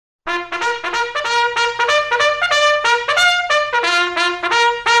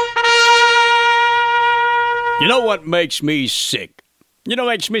know what makes me sick? You know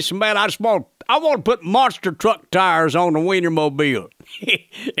what makes me so mad? I want to put monster truck tires on the Wienermobile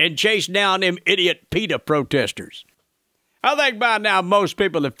and chase down them idiot PETA protesters. I think by now most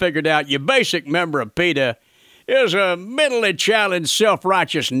people have figured out your basic member of PETA is a mentally challenged,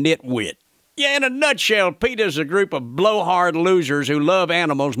 self-righteous nitwit. Yeah, in a nutshell, PETA is a group of blowhard losers who love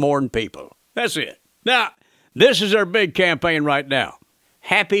animals more than people. That's it. Now, this is their big campaign right now.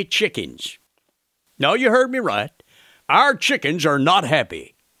 Happy chickens. No, you heard me right. Our chickens are not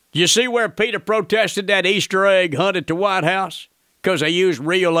happy. You see where PETA protested that Easter egg hunt at the White House? Because they used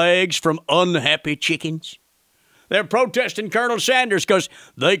real eggs from unhappy chickens. They're protesting Colonel Sanders because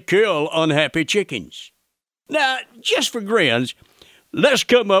they kill unhappy chickens. Now, just for grins, let's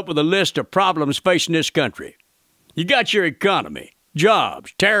come up with a list of problems facing this country. You got your economy,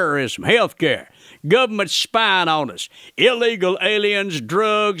 jobs, terrorism, health care, government spying on us, illegal aliens,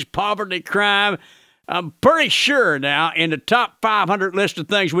 drugs, poverty, crime. I'm pretty sure now in the top 500 list of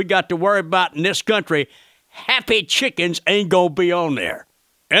things we got to worry about in this country, happy chickens ain't gonna be on there.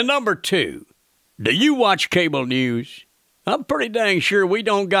 And number 2, do you watch cable news? I'm pretty dang sure we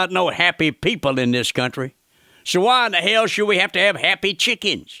don't got no happy people in this country. So why in the hell should we have to have happy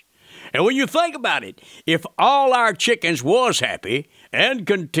chickens? And when you think about it, if all our chickens was happy and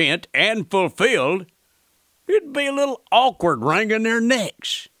content and fulfilled, it'd be a little awkward wringing their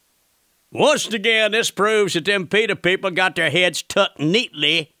necks. Once again, this proves that them PETA people got their heads tucked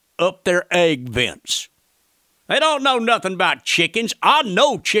neatly up their egg vents. They don't know nothing about chickens. I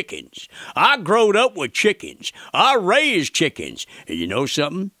know chickens. I growed up with chickens. I raised chickens. And you know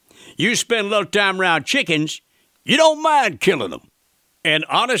something? You spend a little time around chickens, you don't mind killing them. And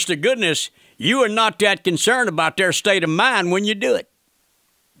honest to goodness, you are not that concerned about their state of mind when you do it.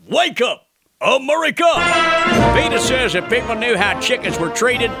 Wake up, America! PETA says if people knew how chickens were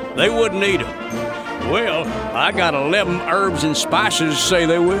treated, they wouldn't eat them. Well, I got 11 herbs and spices to say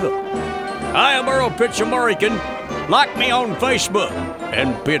they will. I am Earl Pitts, American. Like me on Facebook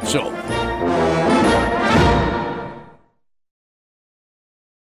and Pitts off.